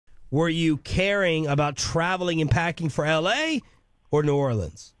were you caring about traveling and packing for L.A. or New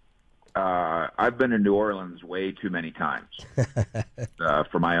Orleans? I've been in New Orleans way too many times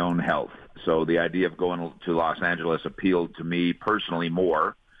for my own health. So the idea of going to Los Angeles appealed to me personally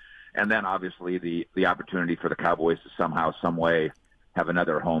more. And then obviously the opportunity for the Cowboys to somehow, some way have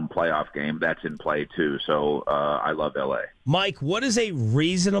another home playoff game, that's in play too. So I love L.A. Mike, what is a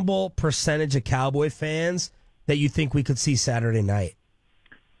reasonable percentage of Cowboy fans that you think we could see Saturday night?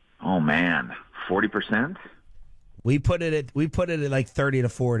 Oh man, 40%? We put it at like 30 to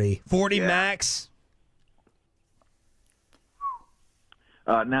 40. 40 max.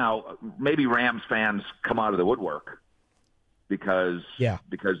 Now, maybe Rams fans come out of the woodwork because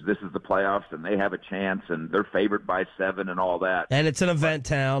this is the playoffs and they have a chance and they're favored by 7 and all that. And it's an event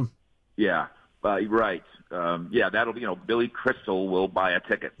town. Yeah, right. That'll be, Billy Crystal will buy a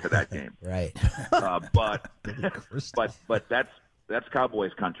ticket to that game. Right. But that's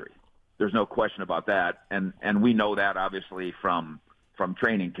Cowboys country. There's no question about that. And we know that obviously from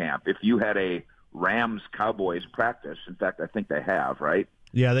training camp. If you had a Rams Cowboys practice, in fact, I think they have, right?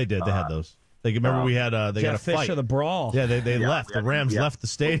 Yeah, they did. They had those. They remember we had they got a fight. Fisher, the brawl. Yeah, they left. The Rams left the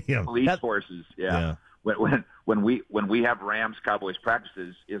stadium. Police forces. Yeah. When we have Rams Cowboys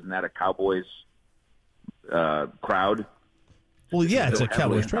practices, isn't that a Cowboys crowd? Well, yeah, it's a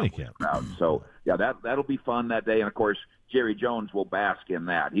Cowboys training camp. Crowd. So yeah, that'll be fun that day. And of course, Jerry Jones will bask in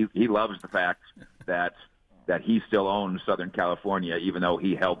that. He loves the fact that he still owns Southern California, even though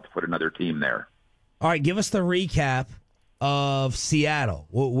he helped put another team there. All right, give us the recap of Seattle,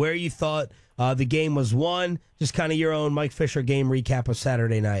 where you thought the game was won. Just kind of your own Mike Fisher game recap of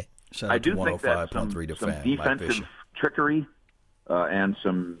Saturday night. I do think that some defensive trickery and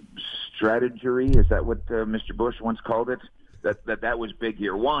some strategery, is that what Mr. Bush once called it? That was big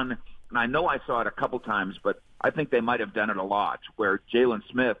here. One, and I know I saw it a couple times, but I think they might have done it a lot, where Jalen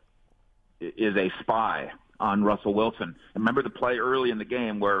Smith is a spy on Russell Wilson. Remember the play early in the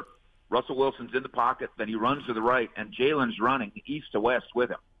game where Russell Wilson's in the pocket, then he runs to the right, and Jalen's running east to west with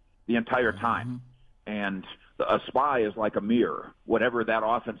him the entire time. And a spy is like a mirror. Whatever that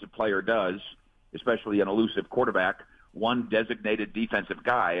offensive player does, especially an elusive quarterback, one designated defensive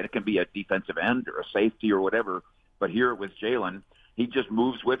guy, and it can be a defensive end or a safety or whatever, but here with Jalen, he just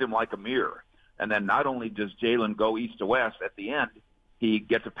moves with him like a mirror. And then not only does Jalen go east to west, at the end, he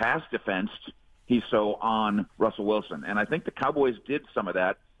gets a pass defensed. He's so on Russell Wilson. And I think the Cowboys did some of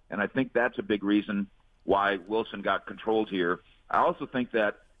that, and I think that's a big reason why Wilson got controlled here. I also think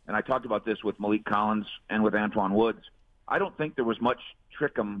that, and I talked about this with Malik Collins and with Antoine Woods, I don't think there was much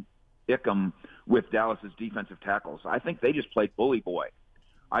trick-em with Dallas's defensive tackles. I think they just played bully boy.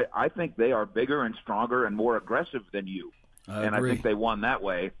 I think they are bigger and stronger and more aggressive than you. And I think they won that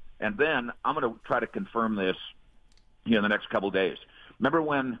way. And then I'm going to try to confirm this in the next couple of days. Remember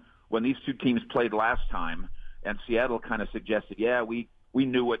when these two teams played last time and Seattle kind of suggested, we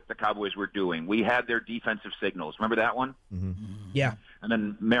knew what the Cowboys were doing. We had their defensive signals. Remember that one? Mm-hmm. Yeah. And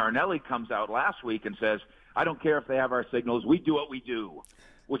then Marinelli comes out last week and says, I don't care if they have our signals. We do what we do,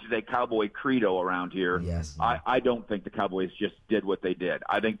 which is a Cowboy credo around here. Yes. I don't think the Cowboys just did what they did.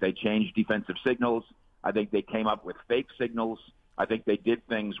 I think they changed defensive signals. I think they came up with fake signals. I think they did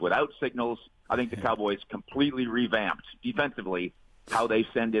things without signals. I think the Cowboys completely revamped defensively how they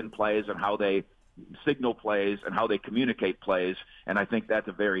send in plays and how they signal plays and how they communicate plays. And I think that's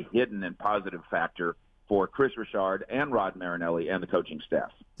a very hidden and positive factor for Chris Richard and Rod Marinelli and the coaching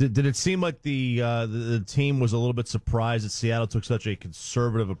staff. Did it seem like the team was a little bit surprised that Seattle took such a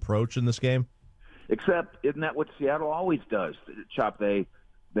conservative approach in this game? Except, isn't that what Seattle always does, Chop? They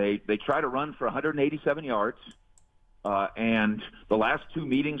try to run for 187 yards, and the last two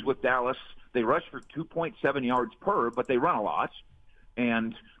meetings with Dallas, they rush for 2.7 yards per, but they run a lot.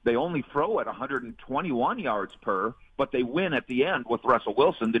 And they only throw at 121 yards per, but they win at the end with Russell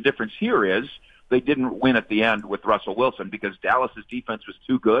Wilson. The difference here is they didn't win at the end with Russell Wilson because Dallas's defense was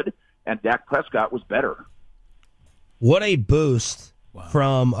too good and Dak Prescott was better. What a boost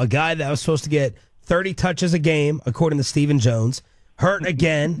from a guy that was supposed to get 30 touches a game, according to Stephen Jones, hurt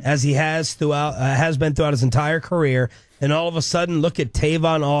again as he has been throughout his entire career, and all of a sudden look at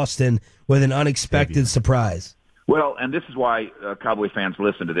Tavon Austin with an unexpected surprise. Well, and this is why Cowboy fans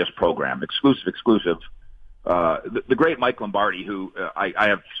listen to this program. Exclusive. The great Mike Lombardi, who I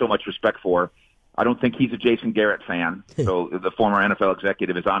have so much respect for, I don't think he's a Jason Garrett fan. So the former NFL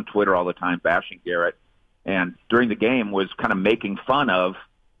executive is on Twitter all the time bashing Garrett. And during the game was kind of making fun of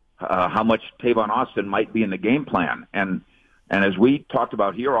how much Tavon Austin might be in the game plan. And as we talked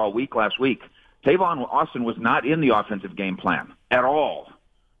about here all week last week, Tavon Austin was not in the offensive game plan at all.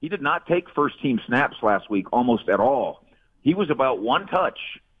 He did not take first-team snaps last week almost at all. He was about one touch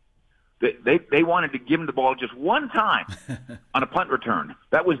They wanted to give him the ball just one time on a punt return.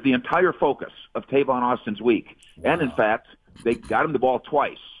 That was the entire focus of Tavon Austin's week. Wow. And, in fact, they got him the ball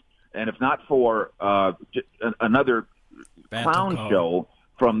twice. And if not for another clown show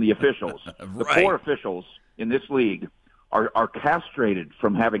from the officials, Right. The poor officials in this league are castrated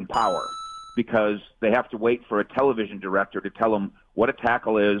from having power because they have to wait for a television director to tell them what a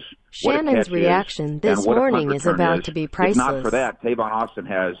tackle is, Shannon's what a catch reaction is, this and what morning a punt is return about is. to be If priceless. not for that, Tavon Austin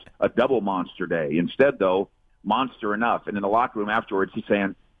has a double monster day. Instead, though, monster enough. And in the locker room afterwards, he's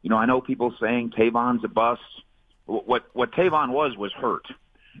saying, I know people saying Tavon's a bust. What Tavon was hurt.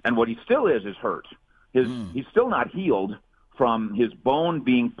 And what he still is hurt. He's still not healed from his bone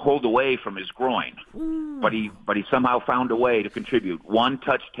being pulled away from his groin. But he somehow found a way to contribute. One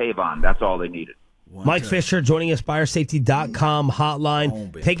touch Tavon, that's all they needed. Mike Fisher joining us, BuyerSafety.com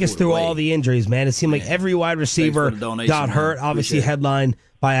hotline. Take us through all the injuries, man. It seemed like every wide receiver got hurt. Obviously headlined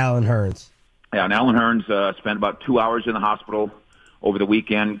by Allen Hurns. Yeah, and Allen Hurns spent about 2 hours in the hospital over the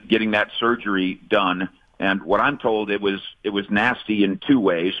weekend getting that surgery done. And what I'm told, it was nasty in two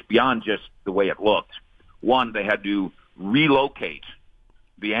ways, beyond just the way it looked. One, they had to relocate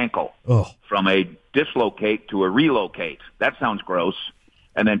the ankle from a dislocate to a relocate. That sounds gross.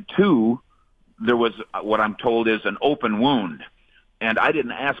 And then two, there was what I'm told is an open wound. And I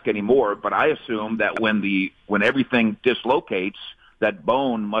didn't ask any more, but I assume that when everything dislocates, that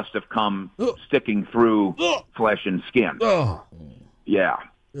bone must have come sticking through flesh and skin. Yeah.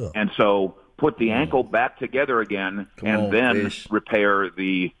 And so put the ankle back together again then repair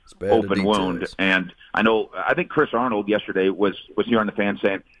the open wound. And I think Chris Arnold yesterday was here on the fan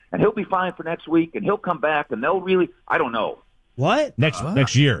saying, and he'll be fine for next week, and he'll come back, and they'll really, I don't know. What?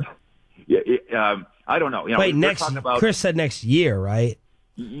 Next year. Yeah, I don't know. Wait, Chris said next year, right?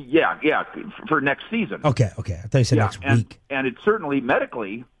 Yeah, for next season. Okay. I thought you said next week. And it's certainly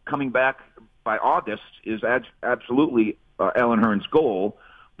medically coming back by August is absolutely Allen Hurns' goal.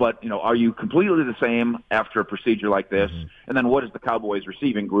 But, are you completely the same after a procedure like this? Mm-hmm. And then what does the Cowboys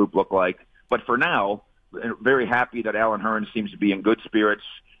receiving group look like? But for now, very happy that Allen Hurns seems to be in good spirits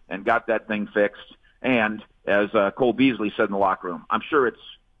and got that thing fixed. And as Cole Beasley said in the locker room, I'm sure it's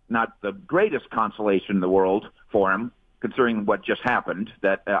not the greatest consolation in the world for him, considering what just happened,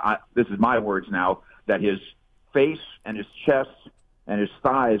 that this is my words now, that his face and his chest and his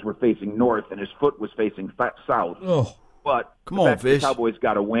thighs were facing north and his foot was facing south. Oh. But come on, Fish. The Cowboys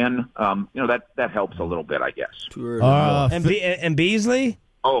got to win. That helps a little bit, I guess. Too early. And Beasley?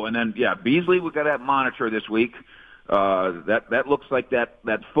 Oh, and then Beasley, we got that monitor this week. That looks like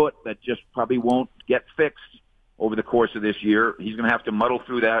that foot that just probably won't get fixed over the course of this year. He's going to have to muddle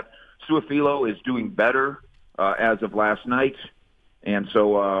through that. Suafilo is doing better as of last night, and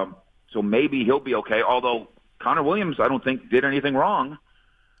so maybe he'll be okay. Although Connor Williams, I don't think did anything wrong.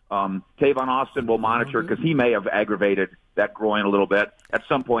 Tavon Austin will monitor because he may have aggravated that groin a little bit. At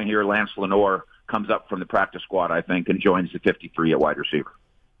some point here, Lance Lenore comes up from the practice squad, I think, and joins the 53 at wide receiver.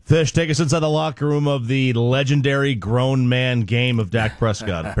 Fish, take us inside the locker room of the legendary grown man game of Dak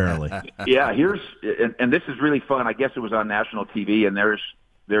Prescott, apparently. Yeah, and this is really fun. I guess it was on national TV, and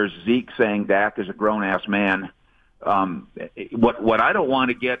there's Zeke saying Dak is a grown-ass man. What I don't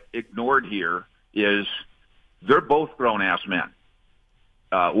want to get ignored here is they're both grown-ass men.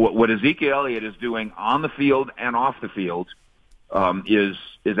 What Ezekiel Elliott is doing on the field and off the field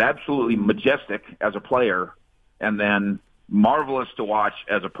is absolutely majestic as a player, and then marvelous to watch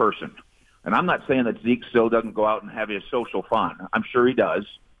as a person. And I'm not saying that Zeke still doesn't go out and have his social fun. I'm sure he does,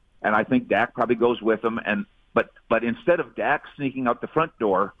 and I think Dak probably goes with him. But instead of Dak sneaking out the front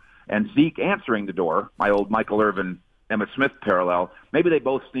door and Zeke answering the door, my old Michael Irvin, Emmitt Smith parallel, maybe they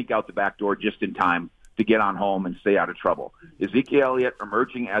both sneak out the back door just in time to get on home and stay out of trouble. Ezekiel Elliott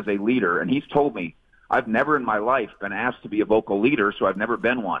emerging as a leader, and he's told me, I've never in my life been asked to be a vocal leader, so I've never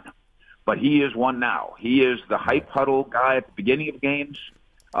been one. But he is one now. He is the hype huddle guy at the beginning of games,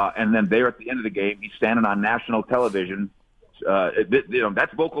 and then there at the end of the game, he's standing on national television.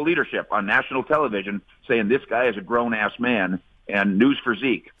 That's vocal leadership on national television, saying this guy is a grown-ass man, and news for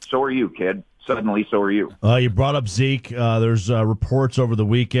Zeke. So are you, kid. Suddenly, so are you. You brought up Zeke. There's reports over the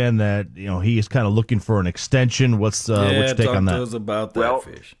weekend that he is kind of looking for an extension. What's your take on that? Talk to us about that, well,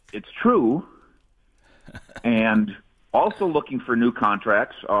 Fish. It's true. And also looking for new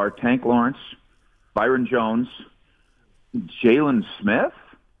contracts are Tank Lawrence, Byron Jones, Jalen Smith,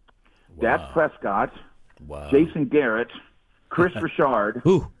 Dak Prescott, Jason Garrett, Chris Richard,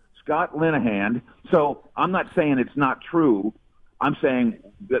 Scott Linehan. So I'm not saying it's not true. I'm saying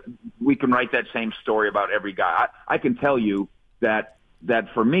that we can write that same story about every guy. I can tell you that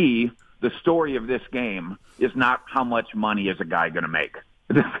for me, the story of this game is not how much money is a guy going to make.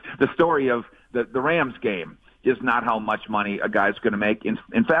 the story of the Rams game is not how much money a guy's going to make.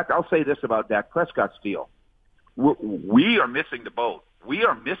 In fact, I'll say this about Dak Prescott's deal. We are missing the boat. We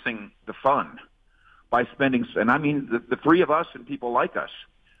are missing the fun by spending, and I mean the three of us and people like us,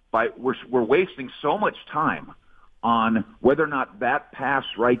 we're wasting so much time on whether or not that pass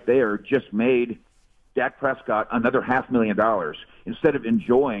right there just made Dak Prescott another $500,000 instead of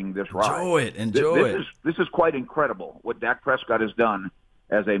enjoying this ride. Enjoy it. This is quite incredible what Dak Prescott has done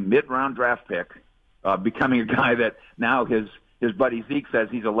as a mid-round draft pick, becoming a guy that now his buddy Zeke says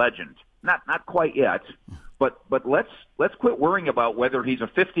he's a legend. Not quite yet, but let's quit worrying about whether he's a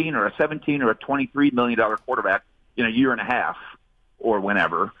 15 or a 17 or a $23 million quarterback in a year and a half or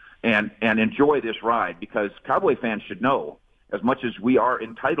whenever, and enjoy this ride, because Cowboy fans should know, as much as we are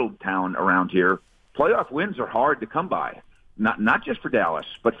entitled town around here, playoff wins are hard to come by, not just for Dallas,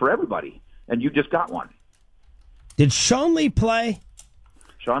 but for everybody, and you just got one. Did Sean Lee play?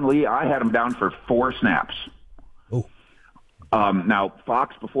 Sean Lee, I had him down for 4 snaps. Oh. Now,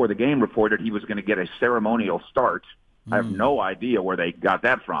 Fox, before the game, reported he was going to get a ceremonial start. I have no idea where they got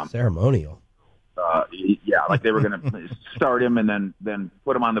that from. Ceremonial? Yeah, like they were going to start him and then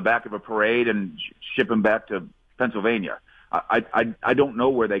put him on the back of a parade and ship him back to Pennsylvania. I don't know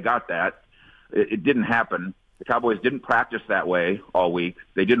where they got that. It didn't happen. The Cowboys didn't practice that way all week.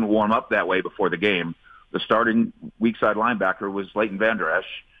 They didn't warm up that way before the game. The starting weak side linebacker was Leighton Vander Esch,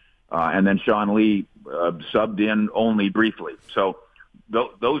 and then Sean Lee subbed in only briefly. So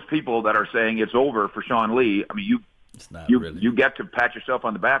those people that are saying it's over for Sean Lee, I mean, you get to pat yourself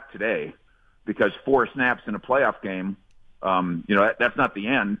on the back today, because 4 snaps in a playoff game, that's not the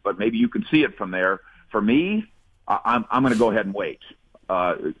end, but maybe you can see it from there. For me, I'm going to go ahead and wait.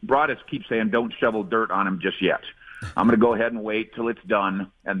 Broadus keeps saying don't shovel dirt on him just yet. I'm going to go ahead and wait till it's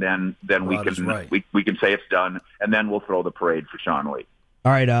done, and then we can say it's done, and then we'll throw the parade for Sean Lee.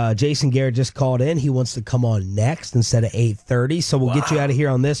 All right, Jason Garrett just called in. He wants to come on next instead of 8:30, so we'll get you out of here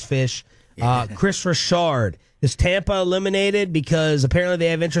on this, Fish. Chris Richard, is Tampa eliminated because apparently they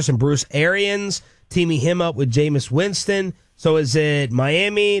have interest in Bruce Arians, teaming him up with Jameis Winston? So is it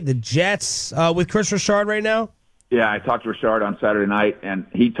Miami, the Jets with Chris Richard right now? Yeah, I talked to Richard on Saturday night, and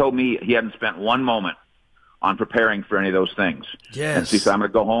he told me he hadn't spent one moment on preparing for any of those things. Yes. And so he said, I'm going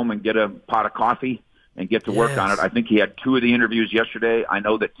to go home and get a pot of coffee and get to work on it. I think he had 2 of the interviews yesterday. I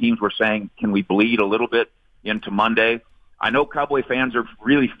know that teams were saying, can we bleed a little bit into Monday? I know Cowboy fans are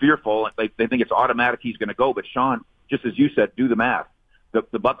really fearful. They think it's automatic he's going to go. But, Sean, just as you said, do the math.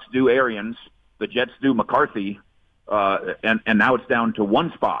 The Bucks do Arians. The Jets do McCarthy. And now it's down to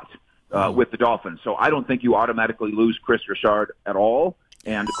 1 spot with the Dolphins. So I don't think you automatically lose Chris Richard at all.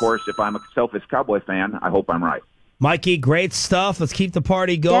 And, of course, if I'm a selfish Cowboy fan, I hope I'm right. Mikey, great stuff. Let's keep the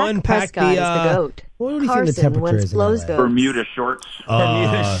party going. Dak Prescott is the GOAT. What do you think the temperature is in LA? Bermuda shorts.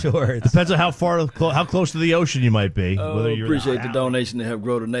 Bermuda shorts. Depends on how close to the ocean you might be. Appreciate the donation to help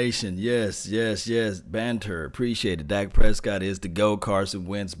grow the nation. Yes. Banter. Appreciate it. Dak Prescott is the GOAT. Carson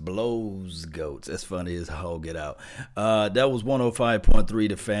Wentz blows goats. That's funny as hell. Get out. That was 105.3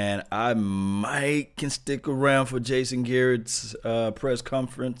 The Fan. I can stick around for Jason Garrett's press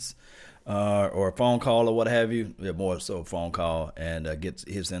conference. Or a phone call or what have you, more so a phone call, and get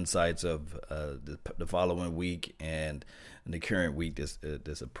his insights of the following week and the current week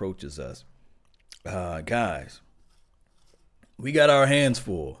this approaches us. Guys, we got our hands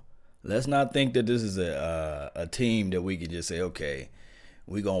full. Let's not think that this is a team that we can just say, okay,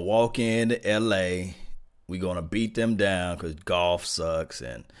 we're going to walk into L.A., we're going to beat them down because golf sucks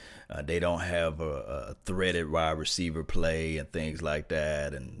and they don't have a threaded wide receiver play and things like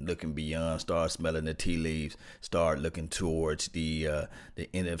that, and looking beyond, start smelling the tea leaves, start looking towards the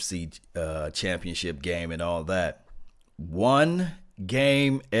NFC championship game and all that. One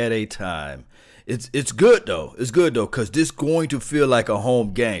game at a time. It's good though. It's good though, because this is going to feel like a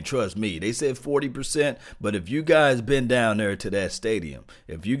home game. Trust me. They said 40%, but if you guys been down there to that stadium,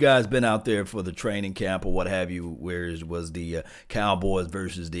 if you guys been out there for the training camp or what have you, where it was the Cowboys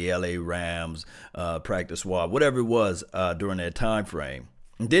versus the LA Rams practice squad, whatever it was during that time frame.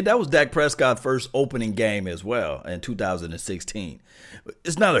 That was Dak Prescott's first opening game as well in 2016.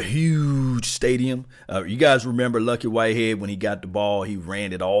 It's not a huge stadium. You guys remember Lucky Whitehead when he got the ball, he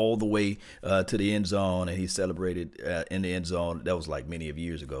ran it all the way to the end zone, and he celebrated in the end zone. That was like many of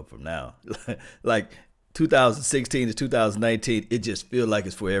years ago from now. Like 2016 to 2019, it just feels like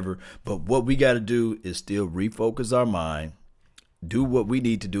it's forever. But what we got to do is still refocus our mind, do what we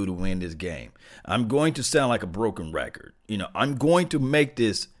need to do to win this game. I'm going to sound like a broken record. I'm going to make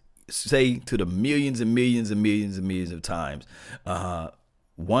this say to the millions and millions and millions and millions of times.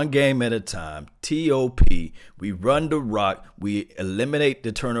 one game at a time, TOP. We run the rock. We eliminate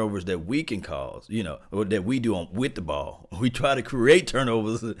the turnovers that we can cause, or that we do with the ball. We try to create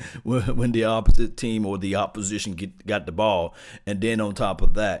turnovers when the opposite team or the opposition got the ball. And then on top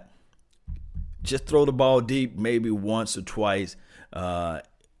of that, just throw the ball deep maybe once or twice a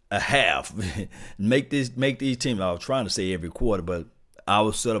half. make these teams, I was trying to say every quarter, but I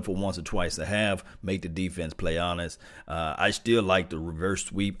was set up for once or twice a half, make the defense play honest. I still like the reverse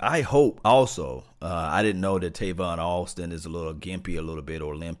sweep. I hope also, I didn't know that Tavon Austin is a little gimpy a little bit,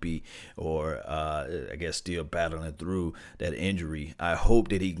 or limpy, or I guess still battling through that injury. I hope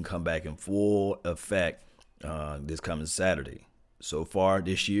that he can come back in full effect this coming Saturday. So far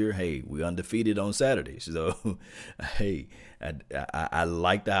this year, hey, we're undefeated on Saturdays. So, hey, I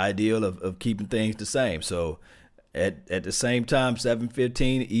like the ideal of keeping things the same. So, at the same time,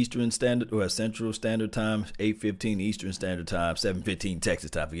 7:15 Eastern Standard or Central Standard Time, 8:15 Eastern Standard Time, 7:15 Texas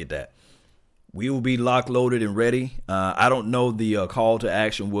time. Forget that. We will be locked, loaded, and ready. I don't know the call to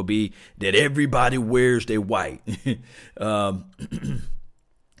action will be that everybody wears their white.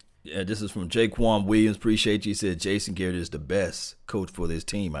 Yeah, this is from Jaquan Williams. Appreciate you. He said Jason Garrett is the best coach for this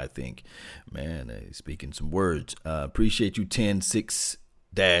team, I think. Man, he's speaking some words. Appreciate you,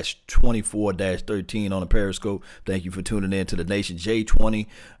 10-6-24-13 on the Periscope. Thank you for tuning in to the Nation. J20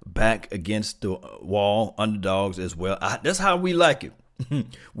 back against the wall, underdogs as well. That's how we like it.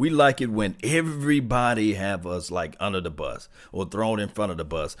 We like it when everybody have us like under the bus or thrown in front of the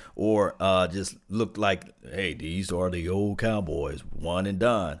bus, or just look like, hey, these are the old Cowboys, one and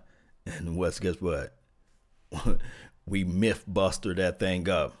done. And guess what? We myth buster that thing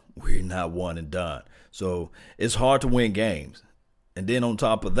up. We're not one and done. So it's hard to win games. And then on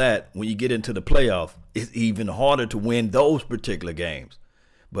top of that, when you get into the playoff, it's even harder to win those particular games.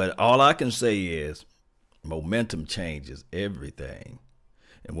 But all I can say is momentum changes everything.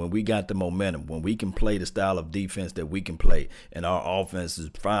 And when we got the momentum, when we can play the style of defense that we can play, and our offense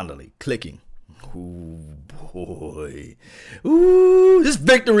is finally clicking. Ooh, boy. Ooh, this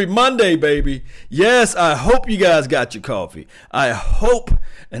Victory Monday, baby. Yes, I hope you guys got your coffee. I hope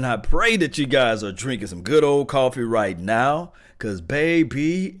and I pray that you guys are drinking some good old coffee right now. Because,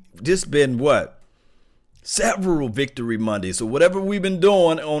 baby, this been what? Several Victory Mondays. So whatever we've been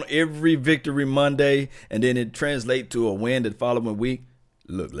doing on every Victory Monday, and then it translates to a win the following week.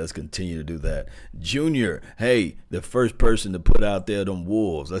 Look, let's continue to do that. Junior, hey, the first person to put out there them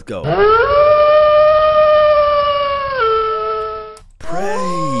wolves. Let's go.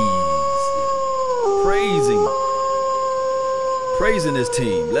 Praising this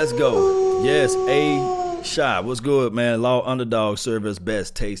team. Let's go. Yes, Shy, what's good, man? Law underdog serve us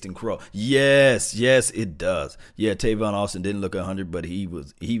best taste and crow. Yes, it does. Yeah, Tavon Austin didn't look 100, but he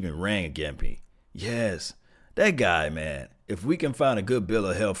even ran against me. Yes, that guy, man. If we can find a good bill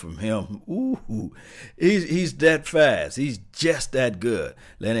of health from him, he's that fast. He's just that good.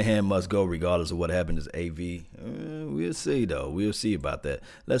 Linehan must go regardless of what happened to AV. We'll see, though. We'll see about that.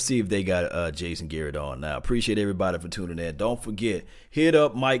 Let's see if they got Jason Garrett on now. Appreciate everybody for tuning in. Don't forget, hit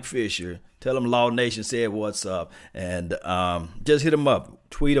up Mike Fisher. Tell him Law Nation said what's up. And just hit him up.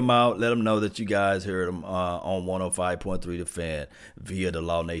 Tweet him out. Let him know that you guys heard him on 105.3 The Fan via the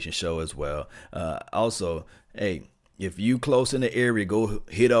Law Nation show as well. Also, hey, if you close in the area, go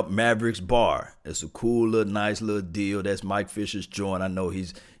hit up Mavericks Bar. It's a cool little, nice little deal. That's Mike Fisher's joint. I know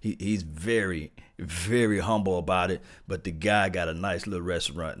he's very, very humble about it, but the guy got a nice little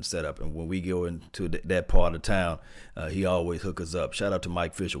restaurant and set up. And when we go into that part of town, he always hook us up. Shout out to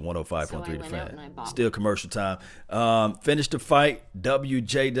Mike Fisher, 105.3 The Fan. Still commercial time. Finish the fight,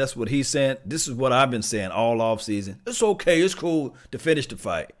 WJ. That's what he's saying. This is what I've been saying all off season. It's okay. It's cool to finish the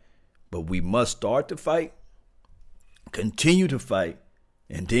fight, but we must start the fight, continue to fight,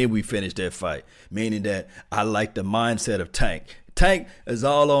 and then we finish that fight. Meaning that I like the mindset of Tank. Tank is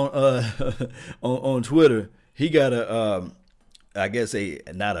all on Twitter. He got I guess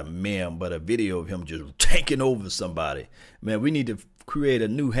not a meme, but a video of him just tanking over somebody. Man, we need to create a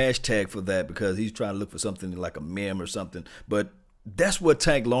new hashtag for that, because he's trying to look for something like a meme or something. But that's what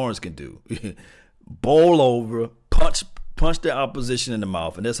Tank Lawrence can do. Bowl over, punch the opposition in the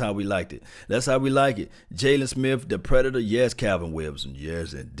mouth, and that's how we liked it. That's how we like it. Jalen Smith, the Predator. Yes, Calvin Wilson.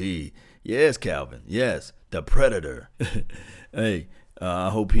 Yes, indeed. Yes, Calvin. Yes, the Predator. Hey, I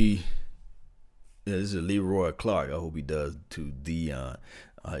hope he. Yeah, this is Leroy Clark. I hope he does to Dion.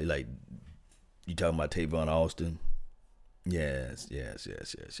 Like, you talking about Tavon Austin? Yes.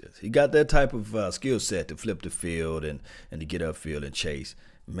 He got that type of skill set to flip the field and to get upfield and chase.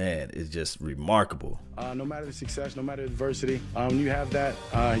 man, is just remarkable. No matter the success, no matter the adversity, you have that.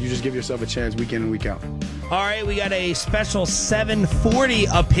 You just give yourself a chance week in and week out. All right, we got a special 740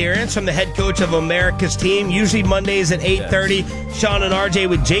 appearance from the head coach of America's team. Usually Mondays at 8:30. Sean and RJ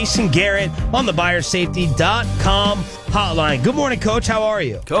with Jason Garrett on the BuyerSafety.com hotline. Good morning, Coach. How are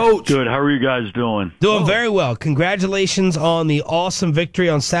you? Coach. Good. How are you guys doing? Doing very well. Congratulations on the awesome victory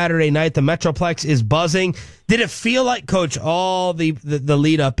on Saturday night. The Metroplex is buzzing. Did it feel like, Coach, all the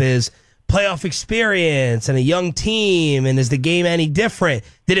lead up is playoff experience and a young team, and is the game any different?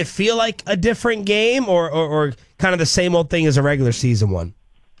 Did it feel like a different game or kind of the same old thing as a regular season one?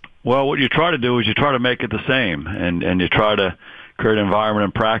 Well, what you try to do is you try to make it the same, and you try to create an environment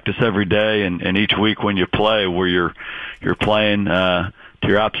in practice every day and each week when you play where you're playing to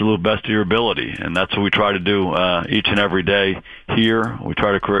your absolute best of your ability, and that's what we try to do each and every day here. We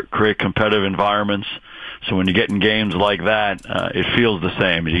try to create competitive environments. So when you get in games like that, it feels the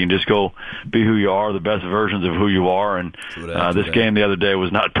same. You can just go be who you are, the best versions of who you are. And this game the other day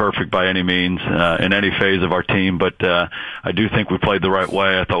was not perfect by any means in any phase of our team, but I do think we played the right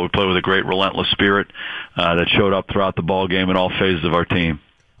way. I thought we played with a great relentless spirit that showed up throughout the ball game in all phases of our team.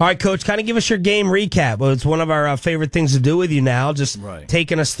 All right, Coach, kind of give us your game recap. Well, it's one of our favorite things to do with you now, just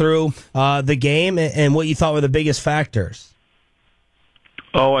taking us through the game and what you thought were the biggest factors.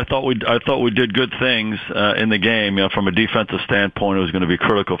 Oh, I thought we did good things in the game. You know, from a defensive standpoint, it was going to be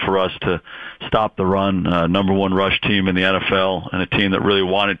critical for us to stop the run. Number one rush team in the NFL, and a team that really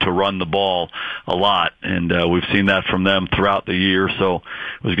wanted to run the ball a lot. And we've seen that from them throughout the year. So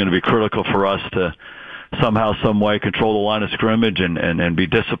it was going to be critical for us to somehow, some way control the line of scrimmage and be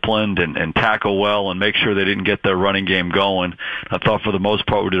disciplined and tackle well and make sure they didn't get their running game going. I thought for the most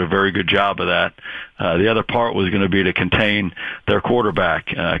part we did a very good job of that. The other part was going to be to contain their quarterback,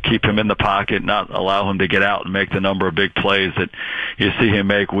 keep him in the pocket, not allow him to get out and make the number of big plays that you see him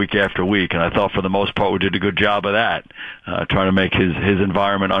make week after week. And I thought for the most part we did a good job of that, trying to make his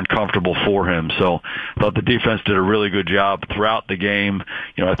environment uncomfortable for him. So I thought the defense did a really good job throughout the game.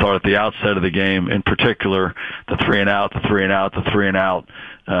 You know, I thought at the outset of the game in particular, the three and out.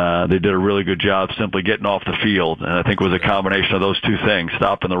 They did a really good job simply getting off the field. And I think it was a combination of those two things,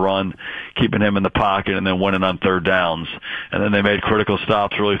 stopping the run, keeping him in the pocket, and then winning on third downs. And then they made critical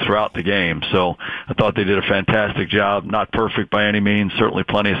stops really throughout the game. So I thought they did a fantastic job. Not perfect by any means. Certainly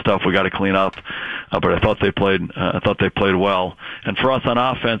plenty of stuff we got to clean up. But I thought they played well. And for us on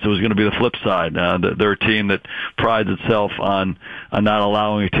offense, it was going to be the flip side. They're a team that prides itself on not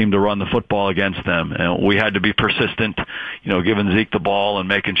allowing a team to run the football against them. And we had to be persistent, giving Zeke the ball and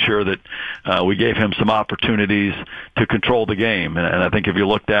making sure that we gave him some opportunities to control the game. And I think if you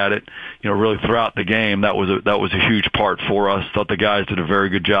looked at it, really throughout the game, that was a huge part for us. Thought the guys did a very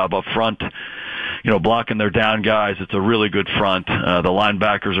good job up front, blocking their down guys. It's a really good front. The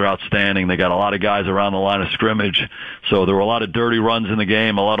linebackers are outstanding. They got a lot of guys around the line of scrimmage. So there were a lot of dirty runs in the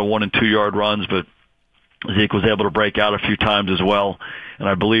game, a lot of 1 and 2 yard runs, but Zeke was able to break out a few times as well, and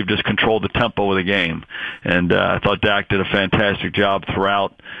I believe just controlled the tempo of the game. And I thought Dak did a fantastic job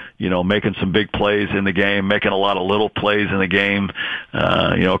throughout, making some big plays in the game, making a lot of little plays in the game,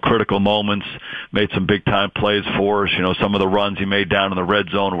 critical moments, made some big-time plays for us. Some of the runs he made down in the red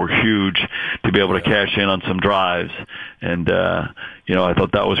zone were huge to be able to cash in on some drives. And, I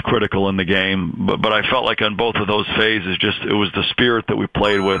thought that was critical in the game. But I felt like on both of those phases, it was the spirit that we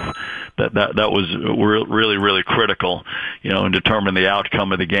played with that was really, really critical, in determining the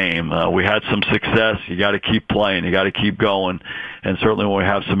outcome of the game. We had some success. You got to keep playing. You got to keep going. And certainly when we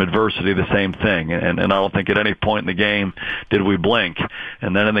have some adversity, the same thing. And I don't think at any point in the game did we blink.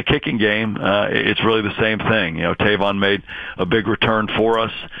 And then in the kicking game, it's really the same thing. Tavon made a big return for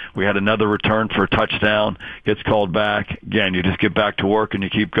us. We had another return for a touchdown, gets called back. Again, you just get back to work and you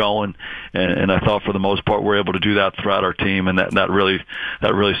keep going. And I thought for the most part we're able to do that throughout our team, and that really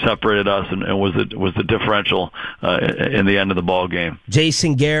separated us and was the differential in the end of the ball game.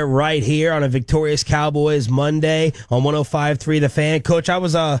 Jason Garrett right here on a victorious Cowboys Monday on 105.3 The Fan. Coach, I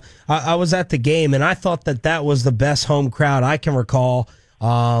was at the game, and I thought that was the best home crowd I can recall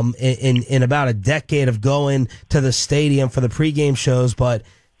in about a decade of going to the stadium for the pregame shows. But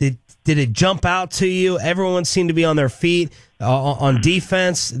did it jump out to you? Everyone seemed to be on their feet on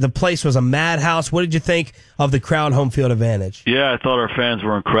defense. The place was a madhouse. What did you think of the crowd home field advantage? Yeah, I thought our fans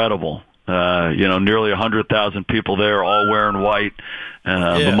were incredible. Nearly 100,000 people there, all wearing white.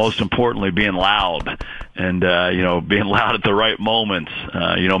 but most importantly, being loud and, being loud at the right moments,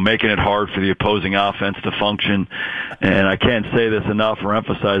 making it hard for the opposing offense to function. And I can't say this enough or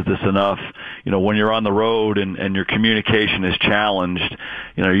emphasize this enough. When you're on the road and your communication is challenged,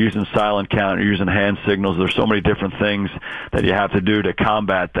 you're using silent count, you're using hand signals. There's so many different things that you have to do to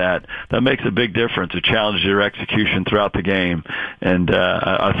combat that. That makes a big difference. It challenges your execution throughout the game. And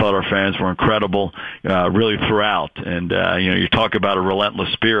I thought our fans were incredible, really throughout. And, you talk about a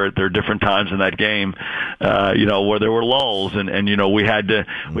relentless spirit. There are different times in that game, where there were lulls and we had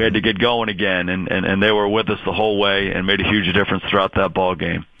to get going again. And they were with us the whole way and made a huge difference throughout that ball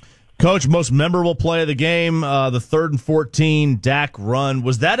game. Coach, most memorable play of the game, the 3rd and 14 Dak run.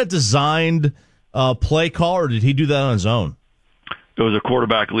 Was that a designed play call, or did he do that on his own? It was a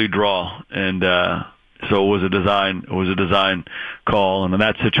quarterback lead draw, and so it was a design call. And in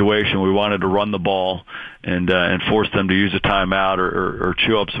that situation, we wanted to run the ball and force them to use a timeout or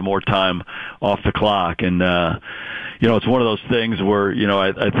chew up some more time off the clock. And it's one of those things where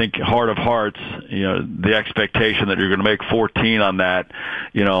I think heart of hearts, the expectation that you're going to make 14 on that,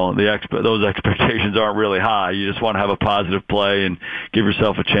 those expectations aren't really high. You just want to have a positive play and give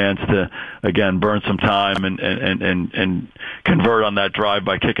yourself a chance to again burn some time and convert on that drive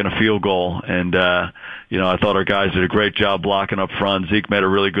by kicking a field goal. And I thought our guys did a great job blocking up front. Zeke made a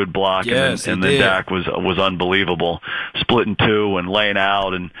really good block, and then Dak was unbelievable, splitting two and laying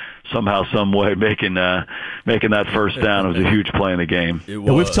out and somehow, some way making that first down. It was a huge play in the game.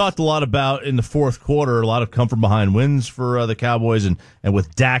 We've talked a lot about in the fourth quarter, a lot of come from behind wins for the Cowboys, and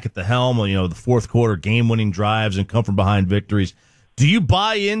with Dak at the helm, the fourth quarter game-winning drives and come from behind victories. Do you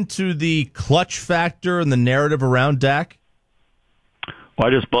buy into the clutch factor and the narrative around Dak? Well,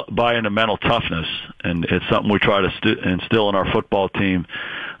 I just buy into mental toughness, and it's something we try to instill in our football team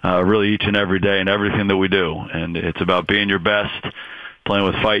really each and every day in everything that we do. And it's about being your best, playing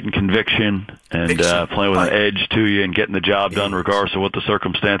with fight and conviction, and playing with an edge to you and getting the job done regardless of what the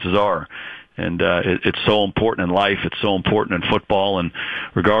circumstances are. And it's so important in life. It's so important in football. And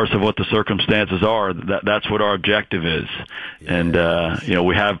regardless of what the circumstances are, that's what our objective is. Yeah. And,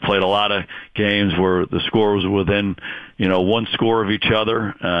 we have played a lot of games where the score was within, one score of each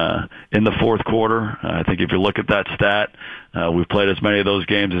other in the fourth quarter. I think if you look at that stat, we've played as many of those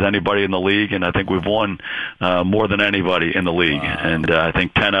games as anybody in the league, and I think we've won more than anybody in the league. Wow. And I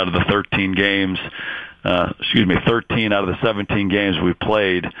think 13 out of the 17 games we've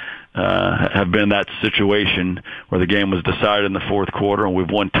played have been in that situation where the game was decided in the fourth quarter, and we've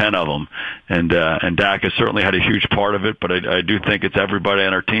won 10 of them. And Dak has certainly had a huge part of it, but I do think it's everybody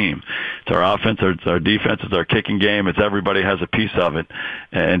on our team. It's our offense, it's our defense, it's our kicking game. It's everybody has a piece of it.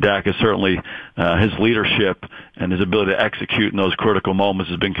 And Dak is certainly his leadership and his ability to execute in those critical moments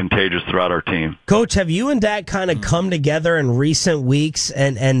has been contagious throughout our team. Coach, have you and Dak kind of come together in recent weeks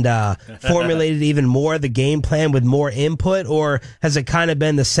and formulated even more the game plan with more input, or has it kind of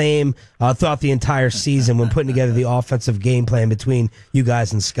been the same throughout the entire season when putting together the offensive game plan between you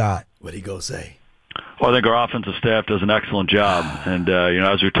guys and Scott? What'd he go say? Well, I think our offensive staff does an excellent job. And,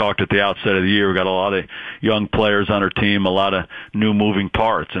 as we talked at the outset of the year, we got a lot of young players on our team, a lot of new moving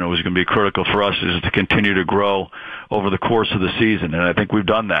parts, and it was going to be critical for us just to continue to grow over the course of the season. And I think we've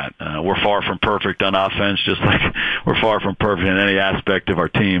done that. We're far from perfect on offense, just like we're far from perfect in any aspect of our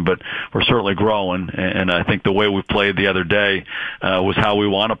team, but we're certainly growing. And I think the way we played the other day was how we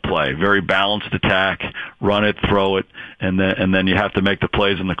want to play. Very balanced attack, run it, throw it, and then you have to make the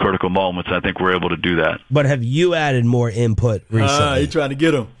plays in the critical moments. I think we're able to do that. But have you added more input recently? You're trying to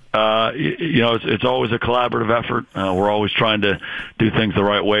get him. It's always a collaborative effort. We're always trying to do things the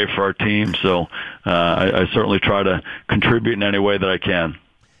right way for our team. So I certainly try to contribute in any way that I can.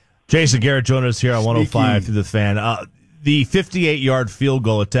 Jason Garrett joined us here on 105 through the Fan. The 58-yard field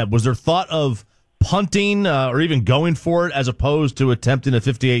goal attempt, was there thought of punting or even going for it as opposed to attempting a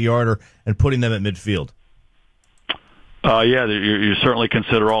 58-yarder and putting them at midfield? You certainly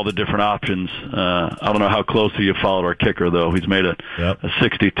consider all the different options. I don't know how closely you followed our kicker, though. He's made a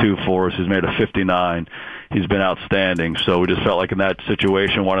 62 for us. He's made a 59. He's been outstanding. So we just felt like in that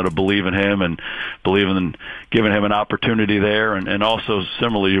situation, wanted to believe in him and believe in giving him an opportunity there. And also,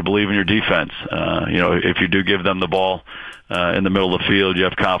 similarly, you believe in your defense. If you do give them the ball in the middle of the field, you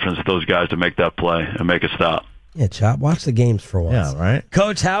have confidence in those guys to make that play and make a stop. Yeah, Chop, watch the games for once. Yeah, right.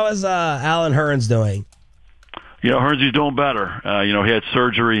 Coach, how is Alan Hearns doing? Hearnsy's doing better. He had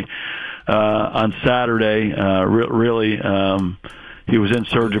surgery on Saturday. He was in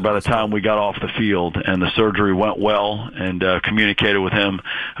surgery by the time we got off the field, and the surgery went well, and communicated with him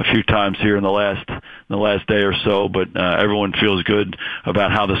a few times here in the last the last day or so, but everyone feels good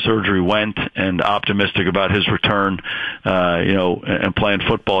about how the surgery went and optimistic about his return, and playing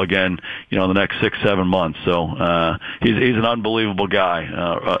football again, in the next 6-7 months. So he's an unbelievable guy,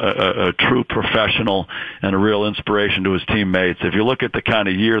 a true professional and a real inspiration to his teammates. If you look at the kind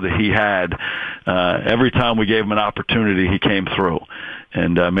of year that he had, every time we gave him an opportunity, he came through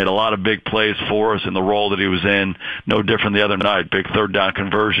and made a lot of big plays for us in the role that he was in. No different the other night, big third down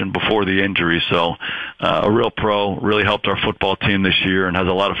conversion before the injury. So a real pro, really helped our football team this year and has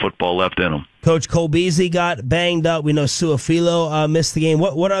a lot of football left in him. Coach Cole Beasley got banged up. We know Suafilo missed the game.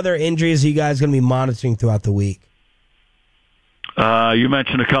 What other injuries are you guys going to be monitoring throughout the week? You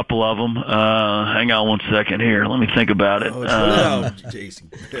mentioned a couple of them. Hang on one second here. Let me think about it. Jason.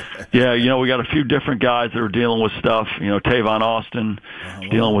 Yeah, we got a few different guys that are dealing with stuff. Tavon Austin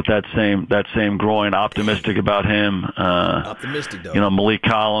dealing with that same groin. Optimistic about him. Optimistic though. Malik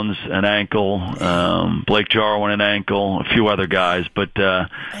Collins an ankle. Blake Jarwin an ankle. A few other guys, but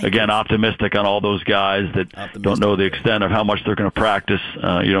again, optimistic on all those guys that don't know the extent of how much they're going to practice.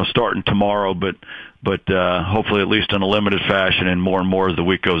 Starting tomorrow, but hopefully at least in a limited fashion and more as the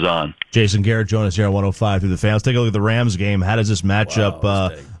week goes on. Jason Garrett joining us here on 105 through the fans. Take a look at the Rams game. How does this matchup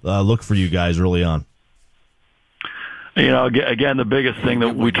look for you guys early on? Again, the biggest thing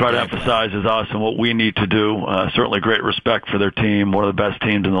that we try to emphasize is us and what we need to do. Certainly great respect for their team, one of the best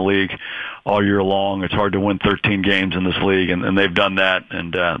teams in the league all year long. It's hard to win 13 games in this league, and they've done that.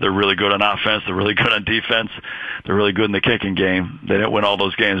 And they're really good on offense. They're really good on defense. They're really good in the kicking game. They didn't win all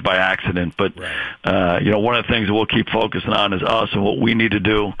those games by accident. But, one of the things that we'll keep focusing on is us and what we need to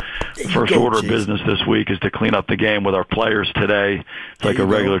do. First order of business this week is to clean up the game with our players today. It's like a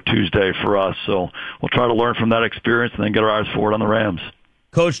regular Tuesday for us. So we'll try to learn from that experience and then get our eyes forward on the Rams.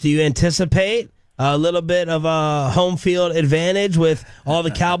 Coach, do you anticipate a little bit of a home field advantage with all the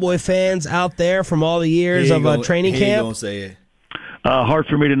Cowboy fans out there from all the years of training camp? He ain't gonna say it. Hard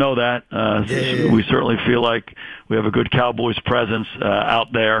for me to know that. We certainly feel like we have a good Cowboys presence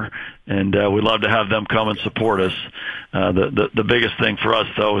out there, and we'd love to have them come and support us. The biggest thing for us,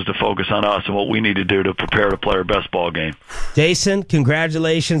 though, is to focus on us and what we need to do to prepare to play our best ball game. Jason,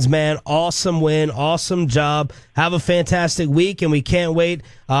 congratulations, man. Awesome win. Awesome job. Have a fantastic week, and we can't wait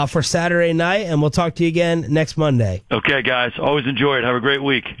for Saturday night, and we'll talk to you again next Monday. Okay, guys. Always enjoy it. Have a great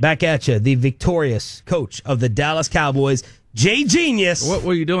week. Back at you, the victorious coach of the Dallas Cowboys, Jay Genius. What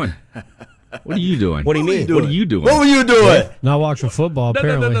were you doing? What are you doing? What do you mean? What are you doing? What were you doing? Not watching football,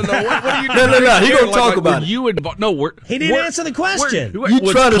 apparently. No. What are you doing? No. He gonna talk about it. He didn't answer the question.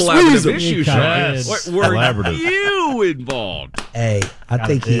 You trying to squeeze him? Collaborative. You involved? Hey, I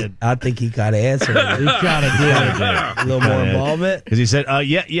think he got to answer it. He kind of did. A little more involvement. Because he said,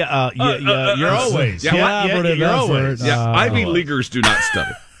 you're always. Collaborative effort. Yeah, Ivy Leaguers do not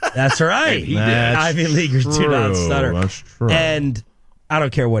stutter. That's right. Ivy Leaguers do not stutter. That's true. And I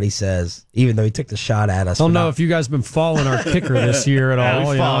don't care what he says, even though he took the shot at us. I don't know if you guys have been following our kicker this year at all.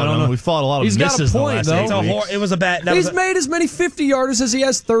 We followed a lot of He's misses. got a point, though. It was a bad. He's made as many 50-yarders as he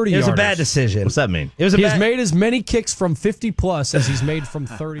has 30-yarders. It was a bad decision. What's that mean? He's made as many kicks from 50-plus as he's made from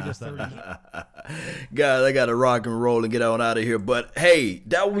 30 to 30. Guys, I got to rock and roll and get on out of here. But, hey,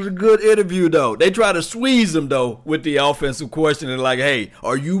 that was a good interview, though. They try to squeeze him, though, with the offensive question. And like, hey,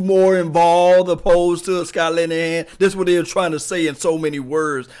 are you more involved opposed to Scott Linehan? That's what they're trying to say in so many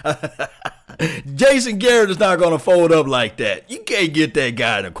words. Jason Garrett is not going to fold up like that. You can't get that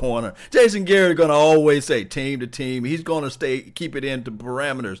guy in the corner. Jason Garrett is going to always say team to team. He's going to keep it into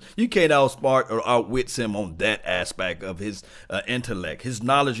parameters. You can't outsmart or outwit him on that aspect of his intellect. His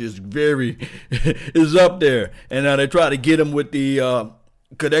knowledge is is up there. And they try to get him with the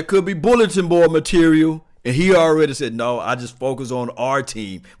because that could be bulletin board material. And he already said, no, I just focus on our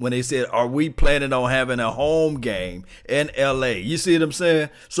team. When they said, are we planning on having a home game in L.A.? You see what I'm saying?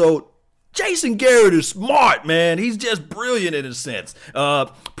 So Jason Garrett is smart, man. He's just brilliant in a sense.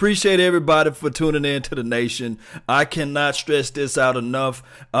 Appreciate everybody for tuning in to the nation. I cannot stress this out enough.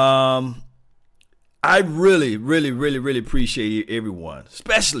 I really, really, really, really appreciate everyone,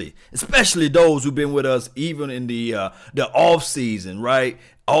 especially those who've been with us even in the off season, right?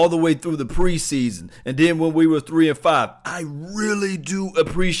 All the way through the preseason, and then when we were 3-5, I really do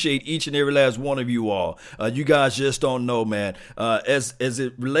appreciate each and every last one of you all. You guys just don't know, man. As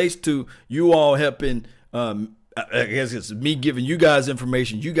it relates to you all helping, I guess it's me giving you guys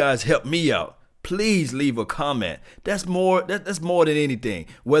information. You guys help me out. please leave a comment. That's more than anything.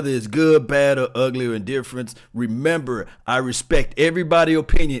 Whether it's good, bad, or ugly, or indifference, remember, I respect everybody's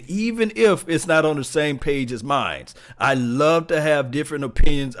opinion, even if it's not on the same page as mine. I love to have different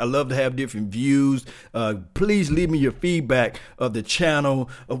opinions. I love to have different views. Please leave me your feedback of the channel,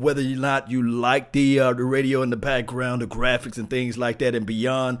 of whether or not you like the radio in the background, the graphics and things like that and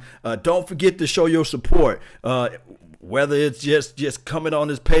beyond. Don't forget to show your support. Whether it's just coming on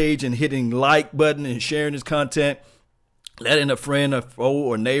this page and hitting like button and sharing this content, letting a friend or foe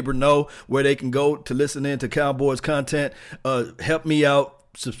or neighbor know where they can go to listen in to Cowboys content. Help me out.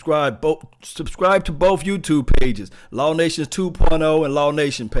 Subscribe to both YouTube pages, Law Nations 2.0 and Law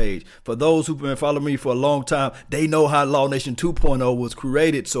Nation page. For those who've been following me for a long time, they know how Law Nation 2.0 was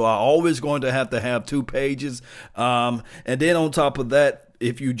created. So I'm always going to have 2 pages. And then on top of that,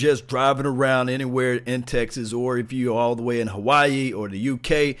 if you're just driving around anywhere in Texas, or if you're all the way in Hawaii or the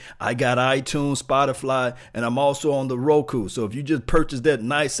UK, I got iTunes, Spotify, and I'm also on the Roku. So if you just purchased that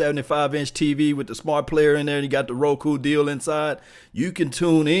nice 75-inch TV with the smart player in there and you got the Roku deal inside, you can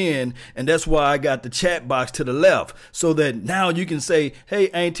tune in. And that's why I got the chat box to the left, so that now you can say, hey,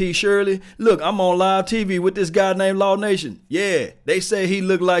 Auntie Shirley, look, I'm on live TV with this guy named Law Nation. Yeah, they say he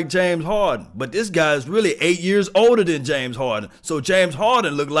looked like James Harden, but this guy is really 8 years older than James Harden. So James Harden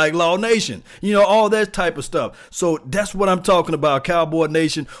look like Law Nation, all that type of stuff. So that's what I'm talking about, Cowboy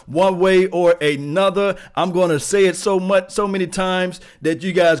Nation. One way or another, I'm going to say it so many times that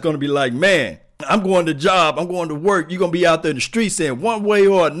you guys going to be like, man, I'm going to job, I'm going to work. You're going to be out there in the street saying one way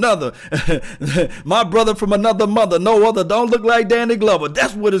or another, my brother from another mother, no other, don't look like Danny Glover.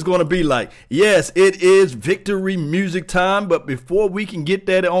 That's what it's going to be like. Yes, it is victory music time, but before we can get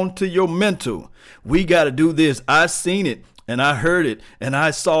that onto your mental, we got to do this. I seen it. And I heard it, and I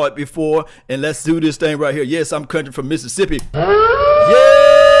saw it before, and let's do this thing right here. Yes, I'm country from Mississippi.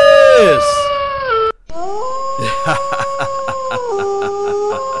 Yes!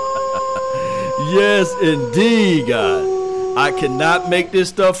 Yes, indeed, God. I cannot make this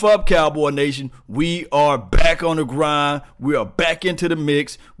stuff up, Cowboy Nation. We are back on the grind. We are back into the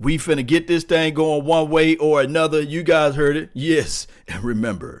mix. We finna get this thing going one way or another. You guys heard it. Yes, and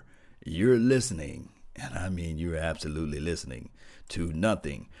remember, you're listening. And I mean, you're absolutely listening to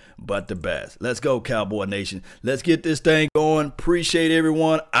nothing but the best. Let's go, Cowboy Nation. Let's get this thing going. Appreciate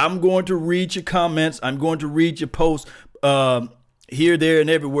everyone. I'm going to read your comments. I'm going to read your posts here, there, and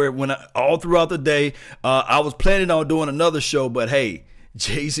everywhere all throughout the day. I was planning on doing another show, but hey,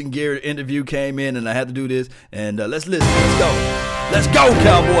 Jason Garrett interview came in, and I had to do this. And let's listen. Let's go. Let's go,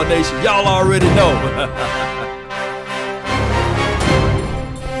 Cowboy Nation. Y'all already know.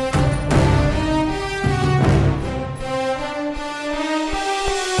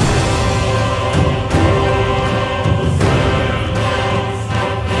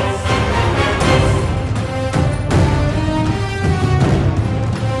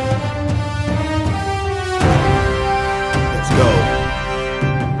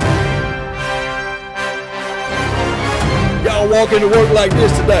 Walking to work like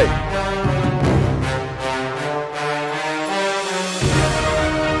this today.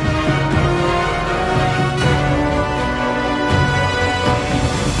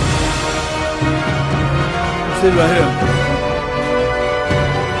 See right here.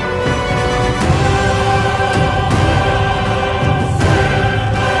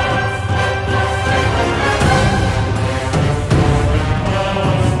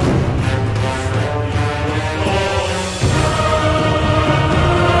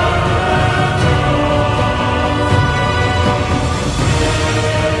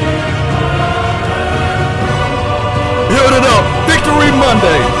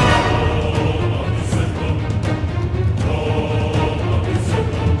 Monday.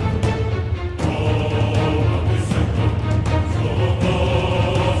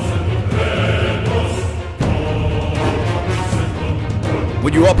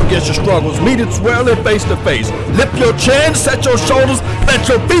 When you're up against your struggles, meet it squarely face to face. Lift your chin, set your shoulders, plant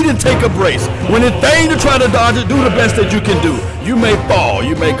your feet and take a brace. When it's vain to try to dodge it, do the best that you can do. You may fall,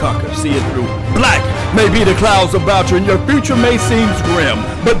 you may conquer, see it through. Black may be the clouds about you and your future may seem grim.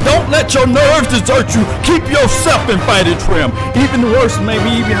 But don't let your nerves desert you. Keep yourself in fighting trim. Even worse may be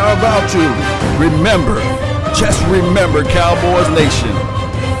even about you. Remember, just remember, Cowboys Nation,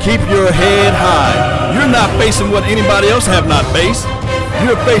 keep your head high. You're not facing what anybody else have not faced.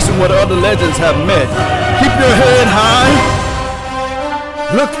 You're facing what other legends have met. Keep your head high.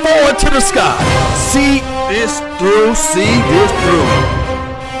 Look forward to the sky. See this through. See this through.